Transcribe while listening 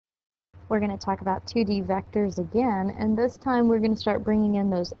we're going to talk about 2D vectors again, and this time we're going to start bringing in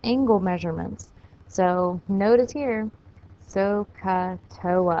those angle measurements. So notice here,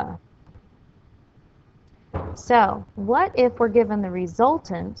 Sohcahtoa. So what if we're given the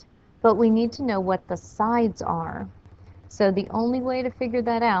resultant, but we need to know what the sides are? So the only way to figure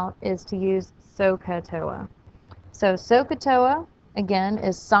that out is to use Sohcahtoa. So Sohcahtoa, again,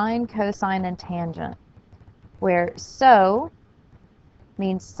 is sine, cosine, and tangent, where so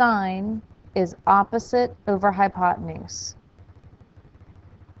means sine is opposite over hypotenuse.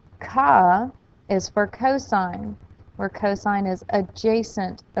 Ka is for cosine, where cosine is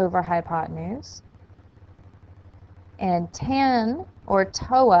adjacent over hypotenuse. And tan, or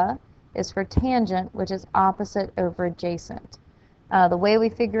toa, is for tangent, which is opposite over adjacent. The way we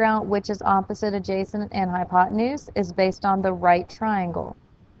figure out which is opposite, adjacent, and hypotenuse is based on the right triangle.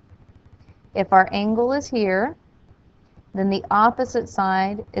 If our angle is here, then the opposite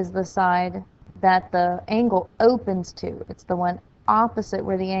side is the side that the angle opens to. It's the one opposite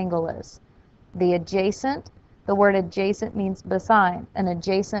where the angle is. The adjacent, the word adjacent means beside. An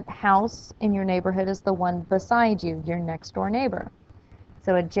adjacent house in your neighborhood is the one beside you, your next door neighbor.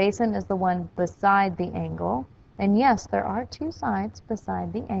 So adjacent is the one beside the angle. And yes, there are two sides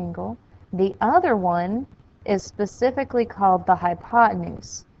beside the angle. The other one is specifically called the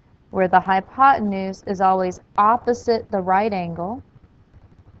hypotenuse, where the hypotenuse is always opposite the right angle.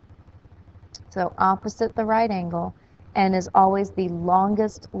 So opposite the right angle, and is always the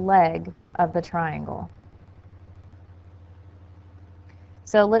longest leg of the triangle.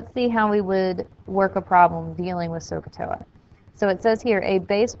 So let's see how we would work a problem dealing with Sohcahtoa. So it says here, a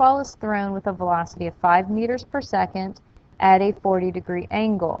baseball is thrown with a velocity of 5 meters per second at a 40-degree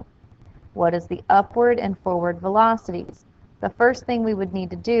angle. What is the upward and forward velocities? The first thing we would need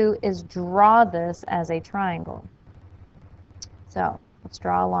to do is draw this as a triangle. So let's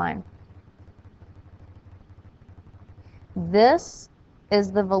draw a line. This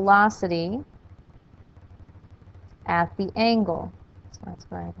is the velocity at the angle. So let's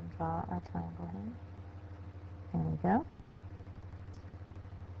go ahead and draw a triangle here. There we go.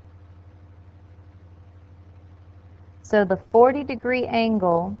 So the 40-degree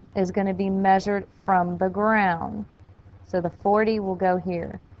angle is going to be measured from the ground. So the 40 will go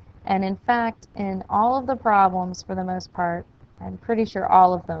here. And in fact, in all of the problems, for the most part, I'm pretty sure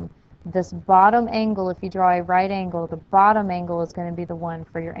all of them, this bottom angle, if you draw a right angle, the bottom angle is going to be the one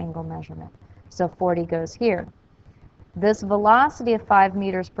for your angle measurement. So 40 goes here. This velocity of 5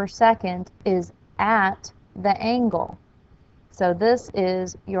 meters per second is at the angle. So this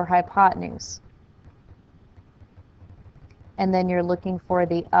is your hypotenuse. And then you're looking for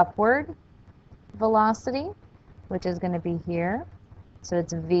the upward velocity, which is going to be here. So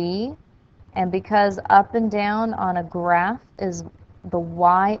it's V. And because up and down on a graph is the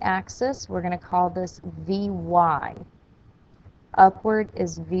y-axis, we're going to call this Vy. Upward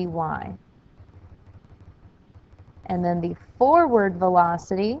is Vy. And then the forward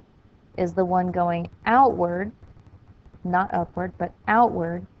velocity is the one going outward, not upward, but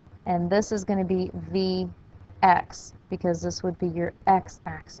outward. And this is going to be Vx, because this would be your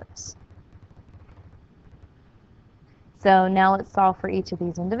x-axis. So now let's solve for each of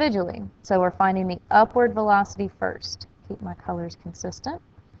these individually. So we're finding the upward velocity first. Keep my colors consistent.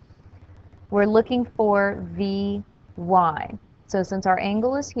 We're looking for Vy. So since our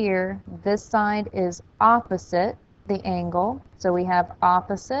angle is here, this side is opposite the angle. So we have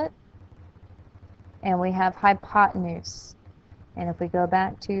opposite and we have hypotenuse. And if we go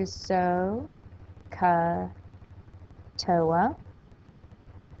back to Sohcahtoa,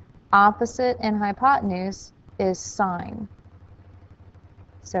 opposite and hypotenuse is sine.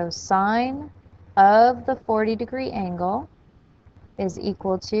 So sine of the 40-degree angle is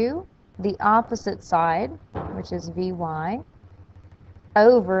equal to the opposite side, which is Vy,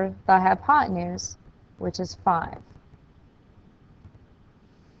 over the hypotenuse, which is 5.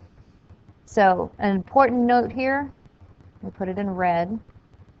 So an important note here, we put it in red.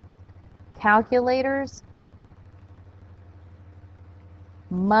 Calculators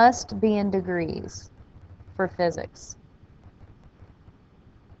must be in degrees for physics.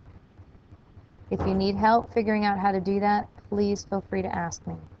 If you need help figuring out how to do that, please feel free to ask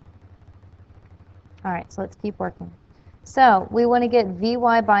me. All right, so let's keep working. So we want to get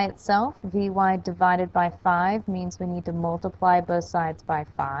Vy by itself. Vy divided by 5 means we need to multiply both sides by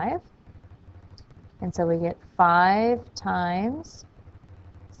 5. And so we get 5 times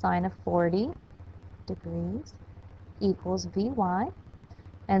sine of 40 degrees equals Vy.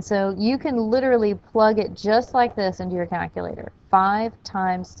 And so you can literally plug it just like this into your calculator. 5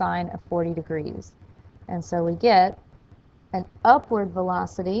 times sine of 40 degrees. And so we get an upward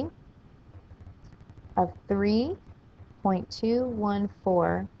velocity of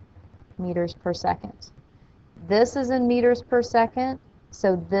 3.214 meters per second. This is in meters per second,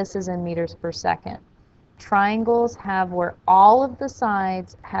 so this is in meters per second. Triangles have where all of the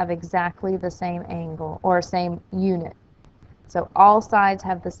sides have exactly the same angle or same unit. So all sides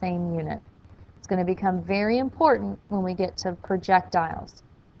have the same unit. It's going to become very important when we get to projectiles.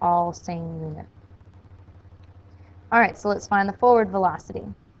 All same unit. All right, so let's find the forward velocity.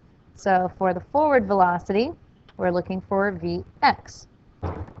 So for the forward velocity, we're looking for Vx.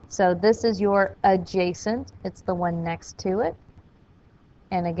 So this is your adjacent. It's the one next to it.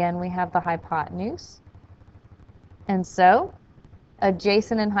 And again, we have the hypotenuse. And so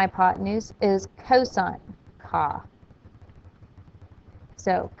adjacent and hypotenuse is cosine, ca.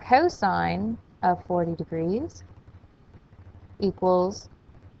 So cosine of 40 degrees equals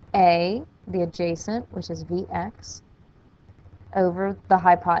A, the adjacent, which is Vx, over the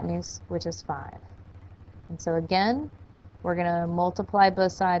hypotenuse, which is 5. And so again, we're going to multiply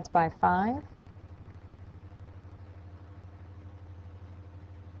both sides by 5.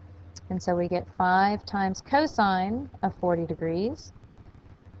 And so we get 5 times cosine of 40 degrees.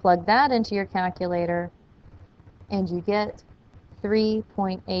 Plug that into your calculator, and you get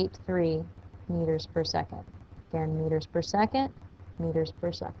 3.83 meters per second. Again, meters per second, meters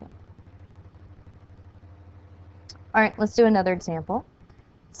per second. All right, let's do another example.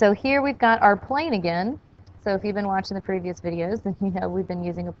 So here we've got our plane again. So if you've been watching the previous videos, then you know we've been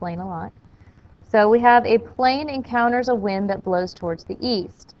using a plane a lot. So we have a plane encounters a wind that blows towards the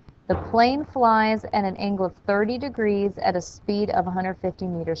east. The plane flies at an angle of 30 degrees at a speed of 150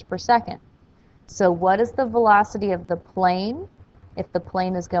 meters per second. So what is the velocity of the plane if the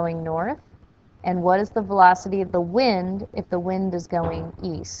plane is going north? And what is the velocity of the wind if the wind is going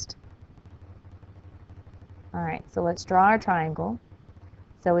east? All right, so let's draw our triangle.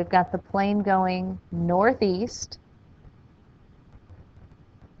 So we've got the plane going northeast.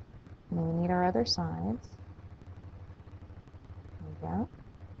 And we need our other sides. There we go.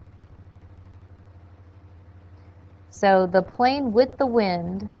 So the plane with the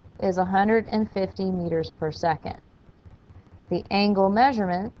wind is 150 meters per second. The angle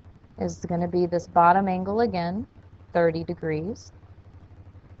measurement is going to be this bottom angle again, 30 degrees.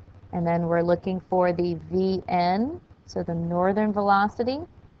 And then we're looking for the Vn, so the northern velocity.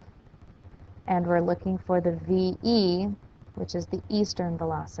 And we're looking for the Ve, which is the eastern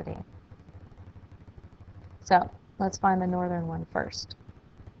velocity. So let's find the northern one first.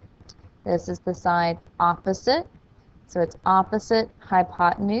 This is the side opposite. So it's opposite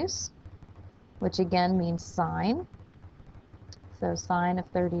hypotenuse, which again means sine. So sine of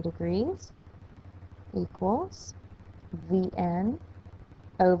 30 degrees equals Vn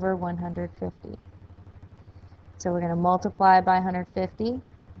over 150. So we're going to multiply by 150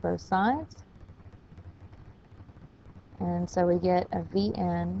 both sides. And so we get a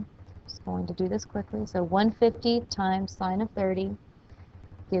Vn. Just going to do this quickly. So 150 times sine of 30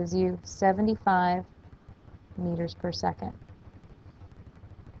 gives you 75 meters per second.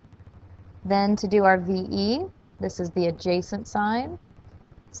 Then to do our Ve, this is the adjacent side.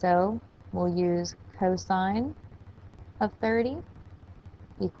 So we'll use cosine of 30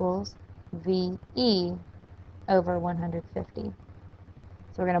 equals Ve over 150. So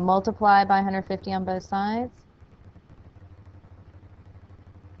we're going to multiply by 150 on both sides.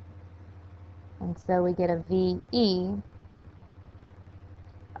 And so we get a Ve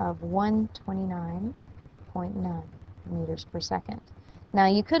of 129.9 meters per second. Now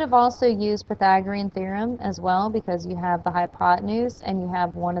you could have also used Pythagorean theorem as well, because you have the hypotenuse and you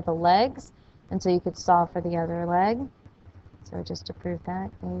have one of the legs, and so you could solve for the other leg. So just to prove that,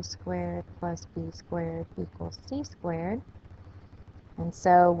 a squared plus b squared equals c squared. And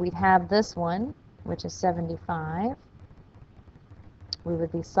so we'd have this one, which is 75. We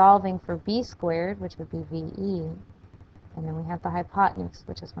would be solving for b squared, which would be Ve, and then we have the hypotenuse,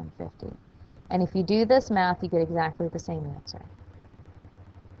 which is 150. And if you do this math, you get exactly the same answer.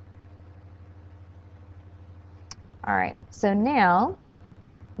 All right, so now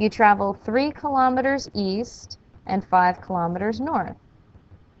you travel 3 kilometers east and 5 kilometers north.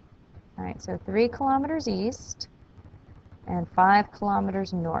 All right, so 3 kilometers east and 5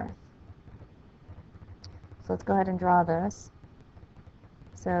 kilometers north. So let's go ahead and draw this.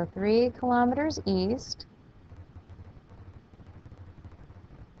 So 3 kilometers east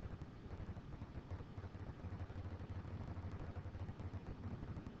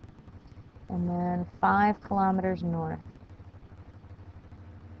and then 5 kilometers north.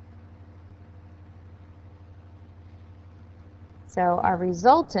 So our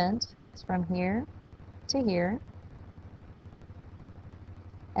resultant is from here to here,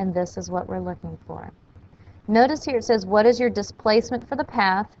 and this is what we're looking for. Notice here it says, what is your displacement for the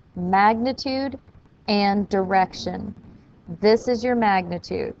path, magnitude, and direction? This is your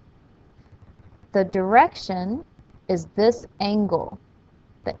magnitude. The direction is this angle.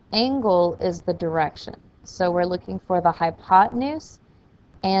 The angle is the direction. So we're looking for the hypotenuse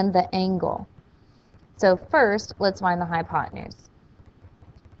and the angle. So first, let's find the hypotenuse.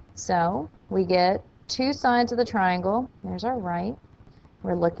 So we get two sides of the triangle. There's our right.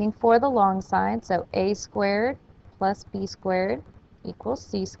 We're looking for the long side. So a squared plus b squared equals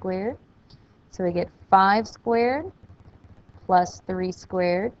c squared. So we get 5 squared plus 3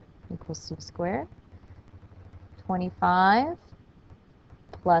 squared equals c squared. 25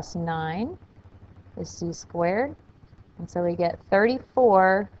 plus 9 is c squared. And so we get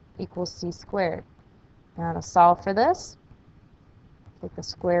 34 equals c squared. Now to solve for this, take the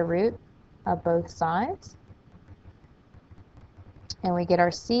square root of both sides. And we get our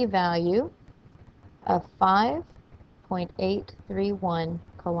c value of 5.831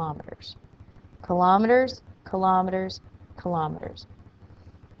 kilometers. Kilometers, kilometers, kilometers.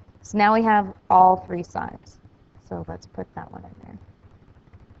 So now we have all three sides. So let's put that one in there.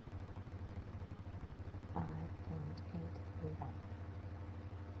 5.831.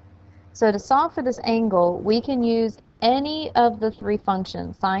 So to solve for this angle, we can use any of the three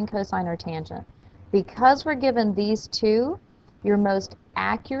functions, sine, cosine, or tangent. Because we're given these two, your most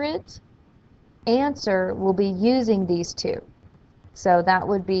accurate answer will be using these two. So that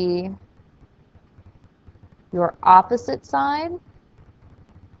would be your opposite side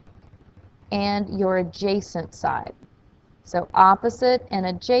and your adjacent side. So opposite and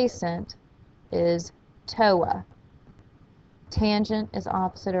adjacent is TOA. Tangent is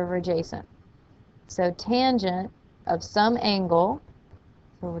opposite over adjacent. So tangent of some angle,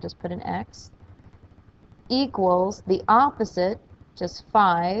 so we'll just put an x, equals the opposite, just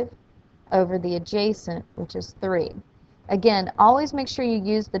 5, over the adjacent, which is 3. Again, always make sure you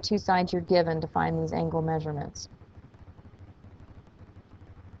use the two sides you're given to find these angle measurements.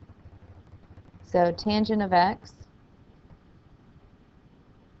 So tangent of x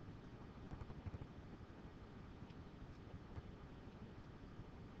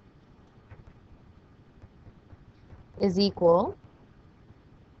is equal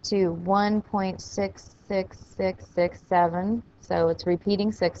to 1.66667, so it's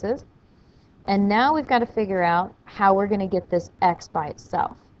repeating sixes. And now we've got to figure out how we're going to get this x by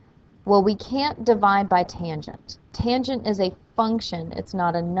itself. Well, we can't divide by tangent. Tangent is a function, it's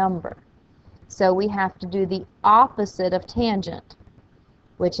not a number. So we have to do the opposite of tangent,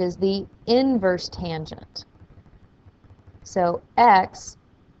 which is the inverse tangent. So x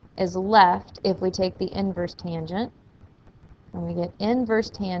is left if we take the inverse tangent, and we get inverse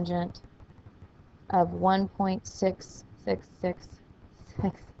tangent of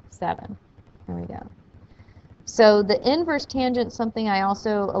 1.66667. There we go. So the inverse tangent is something I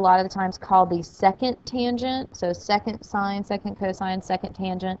also a lot of the times call the second tangent. So second sine, second cosine, second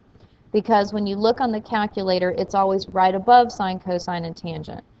tangent. Because when you look on the calculator, it's always right above sine, cosine, and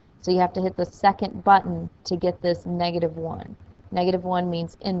tangent. So you have to hit the second button to get this -1. -1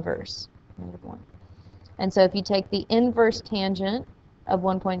 means inverse. -1. And so if you take the inverse tangent of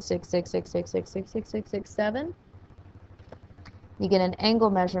 1.666666667, you get an angle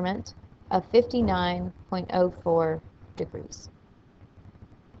measurement of 59.04 degrees.